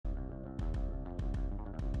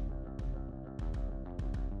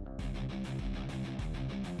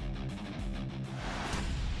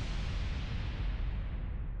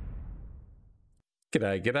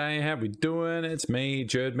G'day, g'day, how we doing? It's me,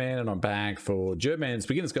 Jurdman, and I'm back for Jurdman's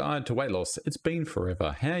Beginner's Guide to Weight Loss. It's been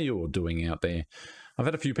forever. How you all doing out there? I've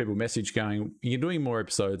had a few people message going, you're doing more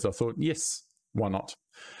episodes. I thought, yes, why not?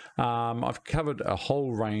 I've covered a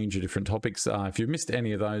whole range of different topics. If you've missed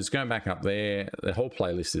any of those, go back up there. The whole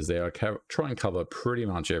playlist is there. I try and cover pretty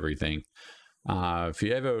much everything. If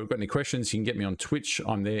you ever got any questions, you can get me on Twitch.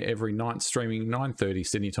 I'm there every night streaming 9:30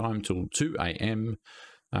 Sydney time till 2 a.m.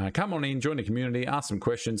 Come on in, join the community, ask some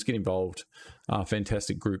questions, get involved.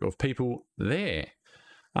 Fantastic group of people there.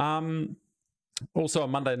 Also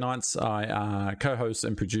on Monday nights, I co-host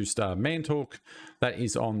and produced Man Talk. That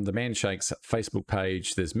is on the Man Shakes Facebook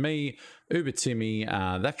page. There's me, Uber Timmy,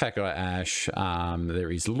 that fat guy Ash. There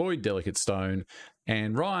is Lloyd Delicate Stone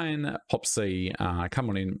and Ryan Popsy. Come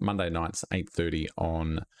on in Monday nights, 8:30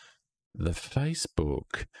 on the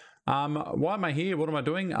Facebook. Why am I here? What am I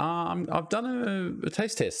doing? I've done a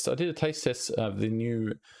taste test. I did a taste test of the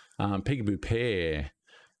new Peekaboo pear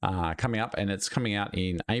coming up, and it's coming out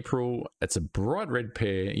in April. It's a bright red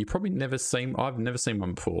pear. You probably I've never seen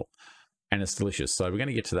one before, and it's delicious. So we're going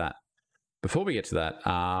to get to that. Before we get to that,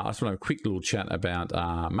 I just want to have a quick little chat about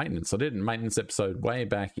maintenance. I did a maintenance episode way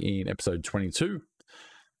back in episode 22.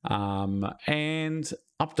 And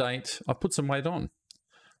update, I've put some weight on.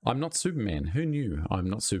 I'm not Superman. Who knew I'm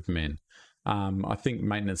not Superman? I think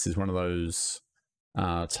maintenance is one of those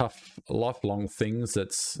tough, lifelong things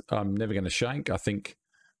that's I'm never going to shake. I think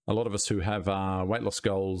a lot of us who have weight loss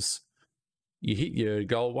goals, you hit your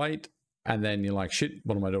goal weight and then you're like, shit,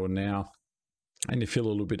 what am I doing now? And you feel a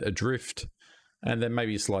little bit adrift. And then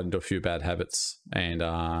maybe you slide into a few bad habits and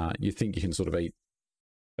you think you can sort of eat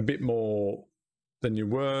a bit more than you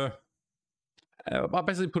were. I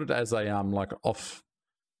basically put it as a like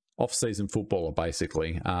off-season footballer,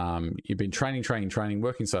 basically. You've been training,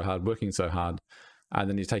 working so hard, and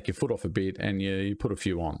then you take your foot off a bit and you put a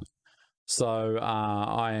few on. So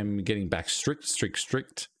I am getting back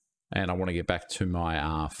strict, and I want to get back to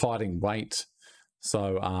my fighting weight.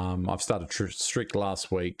 So I've started strict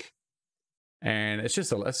last week, and it's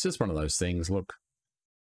just one of those things. Look,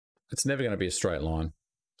 it's never going to be a straight line.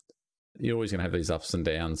 You're always going to have these ups and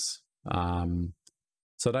downs.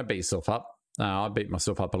 So don't beat yourself up. I beat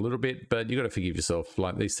myself up a little bit, but you got to forgive yourself.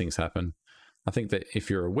 Like, these things happen. I think that if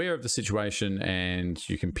you're aware of the situation and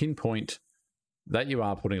you can pinpoint that you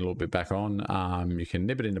are putting a little bit back on, you can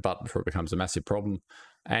nip it in the bud before it becomes a massive problem,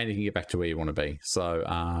 and you can get back to where you want to be. So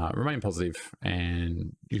remain positive,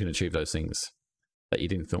 and you can achieve those things that you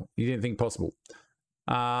didn't think possible.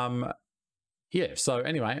 Yeah. So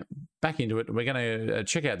anyway, back into it. We're going to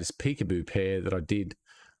check out this Peekaboo pear that I did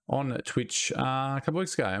on Twitch a couple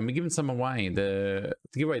weeks ago, and we're giving some away. The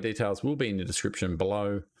giveaway details will be in the description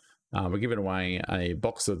below. We're giving away a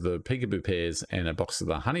box of the Peekaboo pears and a box of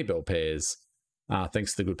the Honeybelle pears,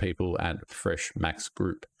 thanks to the good people at Fresh Max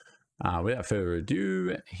Group. Without further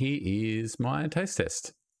ado, here is my taste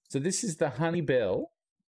test. So this is the Honeybelle,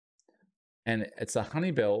 and it's a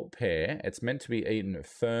Honeybelle pear. It's meant to be eaten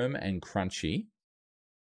firm and crunchy.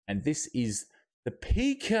 And this is the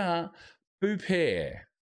Peekaboo pear.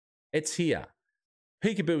 It's here.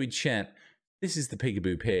 Peekaboo in chat. This is the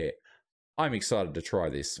Peekaboo pear. I'm excited to try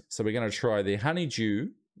this. So we're going to try the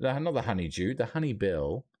honeydew, not the honeydew, the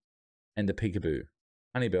Honeybelle and the Peekaboo.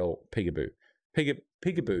 Honeybelle, Peekaboo.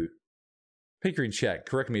 Peekaboo. Piqa in chat.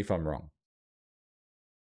 Correct me if I'm wrong.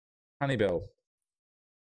 Honeybelle.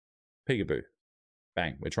 Peekaboo.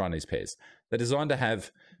 Bang. We're trying these pears. They're designed to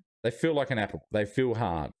have, they feel like an apple. They feel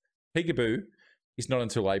hard. Peekaboo is not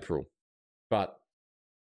until April, but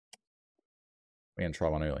we're going to try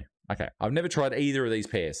one early. Okay. I've never tried either of these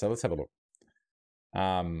pears, so let's have a look.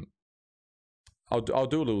 I'll do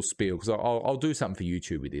a little spiel because I'll do something for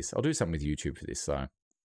YouTube with this. I'll do something with YouTube for this, so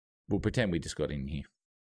we'll pretend we just got in here.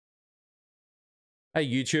 Hey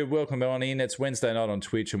YouTube, welcome on in. It's Wednesday night on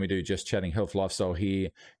Twitch, and we do Just Chatting Health Lifestyle here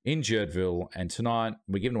in Jurdville. And tonight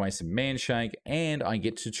we're giving away some Man Shake, and I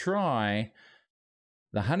get to try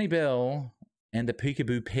the Honeybelle and the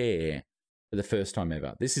Peekaboo pear for the first time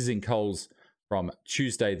ever. This is in Coles from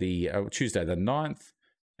Tuesday the 9th,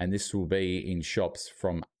 and this will be in shops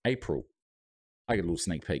from April. I get a little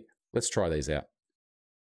sneak peek. Let's try these out.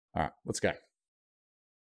 All right, let's go.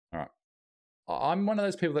 All right. I'm one of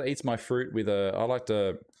those people that eats my fruit with a. I like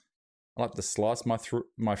to slice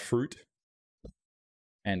my fruit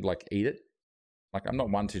and like eat it. Like, I'm not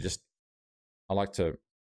one to just. I like to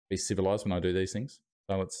be civilized when I do these things.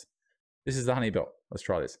 So this is the Honeybelle. Let's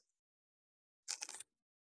try this.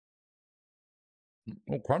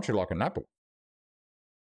 Oh, crunchy like an apple.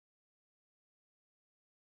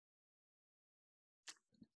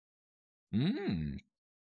 Mmm.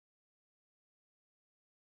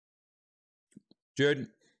 Jude,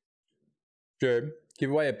 give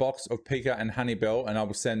away a box of Piqa and Honeybelle, and I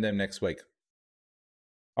will send them next week.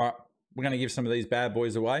 All right, we're going to give some of these bad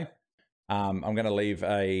boys away. I'm going to leave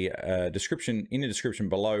a description in the description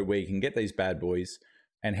below where you can get these bad boys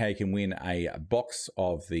and how you can win a box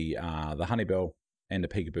of the Honeybelle and the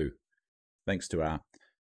Peekaboo. Thanks to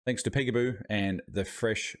Peekaboo and the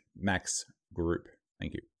Fresh Max group.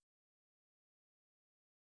 Thank you.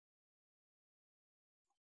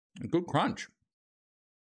 Good crunch.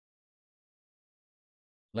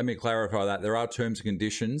 Let me clarify that. There are terms and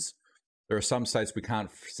conditions. There are some states we can't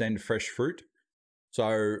send fresh fruit.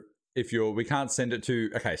 So if we can't send it to,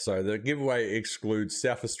 okay, so the giveaway excludes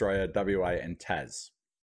South Australia, WA, and Tas.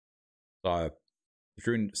 So if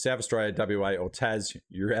you're in South Australia, WA, or Tas,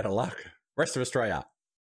 you're out of luck. Rest of Australia,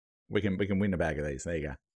 we can win a bag of these. There you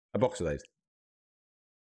go. A box of these.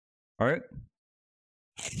 All right.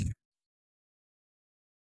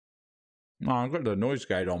 Oh, I've got the noise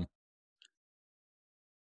gate on.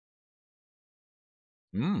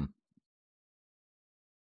 I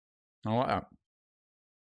like that.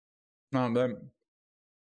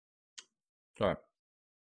 Sorry.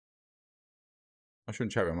 I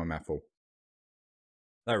shouldn't chat with my mouth full.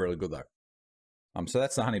 They're really good though. So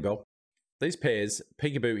that's the Honeybelle. These pairs,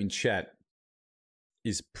 Peekaboo in chat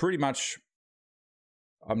is pretty much,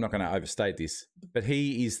 I'm not going to overstate this, but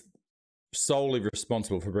he is solely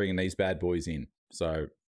responsible for bringing these bad boys in. So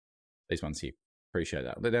these ones here, appreciate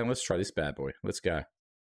that. Now let's try this bad boy. Let's go.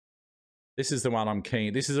 This is the one I'm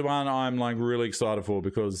keen. This is the one I'm like really excited for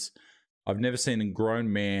because I've never seen a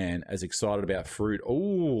grown man as excited about fruit.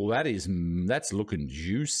 Oh, that's looking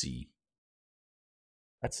juicy.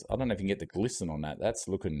 I don't know if you can get the glisten on that. That's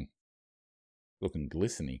looking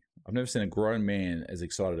glistening. I've never seen a grown man as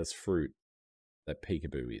excited as fruit that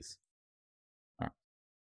Peekaboo is. All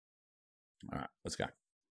right, let's go.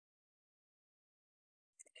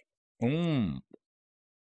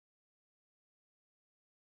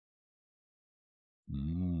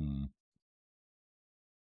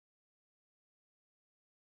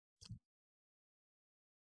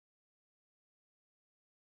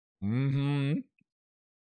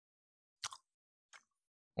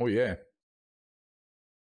 Oh yeah.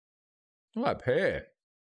 Look at that pear.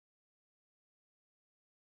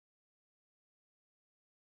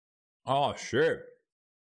 Oh shit.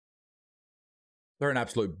 They're an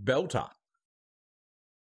absolute belter.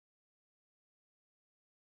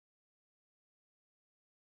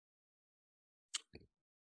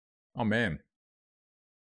 Oh man.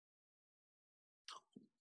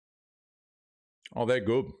 Oh, they're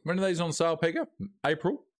good. When are these on sale, Piqa?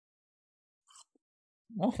 April?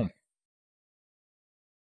 Oh.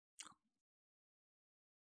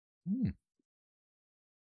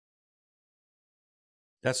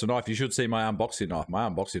 That's a knife. You should see my unboxing knife. My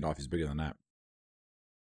unboxing knife is bigger than that.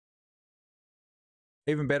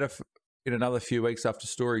 Even better in another few weeks after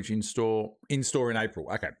storage in store in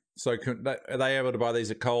April. Okay. So are they able to buy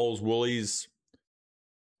these at Coles, Woolies?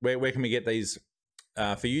 Where can we get these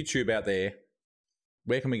for YouTube out there?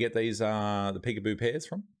 Where can we get these the Peekaboo pairs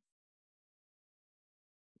from?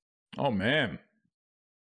 Oh man.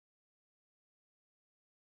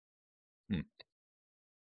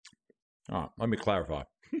 All right, let me clarify.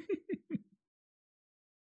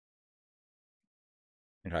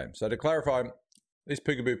 Okay, so to clarify, these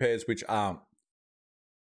Peekaboo pairs, which are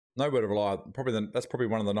no word of a lie, that's probably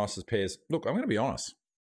one of the nicest pairs. Look, I'm going to be honest.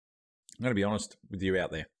 I'm going to be honest with you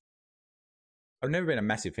out there. I've never been a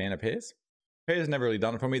massive fan of pears. Pears never really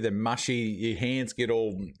done it for me. They're mushy. Your hands get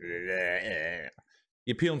all...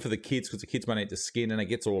 You're peeling for the kids because the kids might eat the skin and it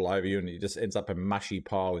gets all over you and it just ends up a mushy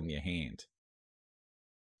pile in your hand.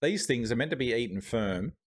 These things are meant to be eaten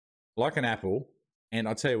firm, like an apple. And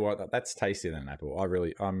I'll tell you what, that's tastier than an apple.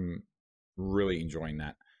 I'm really enjoying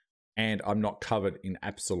that. And I'm not covered in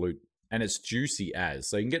absolute... And it's juicy as.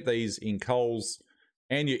 So you can get these in Coles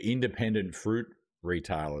and your independent fruit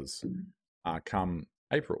retailers come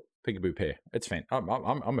April. Peekaboo pear. It's fan. I'm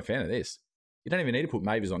a fan of this. You don't even need to put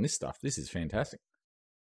Mavis on this stuff. This is fantastic.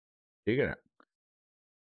 You're gonna.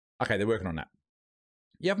 Okay, they're working on that.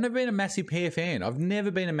 Yeah, I've never been a massive pear fan. I've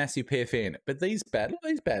never been a massive pear fan. But look at these bad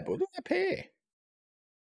boys. Look at that pear.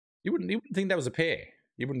 You wouldn't think that was a pear.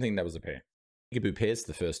 You wouldn't think that was a pear. Peekaboo pears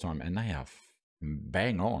the first time, and they are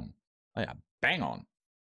bang on. They are bang on.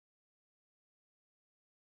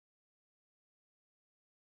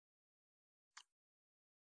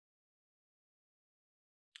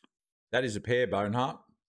 That is a pear, Boneheart.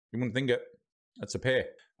 You wouldn't think it. That's a pear.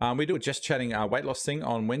 We do a Just Chatting weight loss thing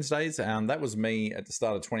on Wednesdays. That was me at the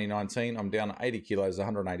start of 2019. I'm down 80 kilos,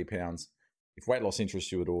 180 pounds. If weight loss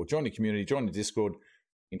interests you at all, join the community, join the Discord.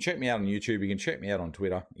 You can check me out on YouTube. You can check me out on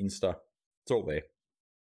Twitter, Insta. It's all there.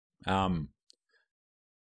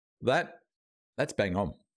 That's bang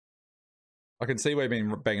on. I can see we've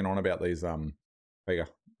been banging on about these Piqa.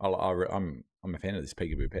 I'm a fan of this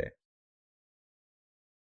Peekaboo pair.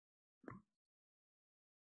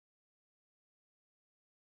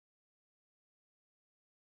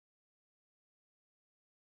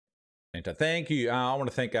 And thank you. I want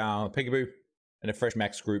to thank Peekaboo and the Fresh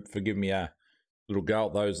Max group for giving me a little go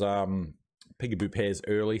at those Peekaboo pairs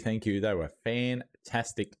early. Thank you. They were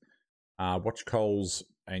fantastic. Watch Coles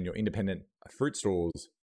and your independent fruit stores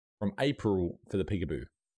from April for the Peekaboo.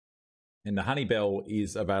 And the Honeybelle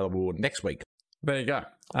is available next week. There you go.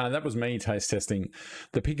 That was me taste testing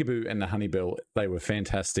the Peekaboo and the Honeybelle. They were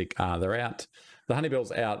fantastic. They're out. The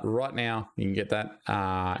Honeybelle's out right now. You can get that.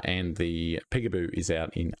 And the Peekaboo is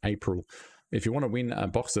out in April. If you want to win a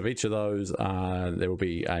box of each of those, there will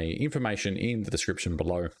be information in the description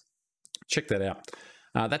below. Check that out.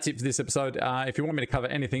 That's it for this episode. If you want me to cover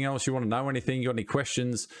anything else, you want to know anything, you got any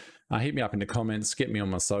questions, hit me up in the comments, get me on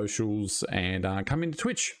my socials, and come into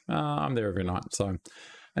Twitch. I'm there every night. So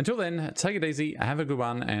until then, take it easy, have a good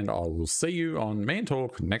one, and I will see you on Man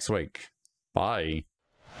Talk next week. Bye.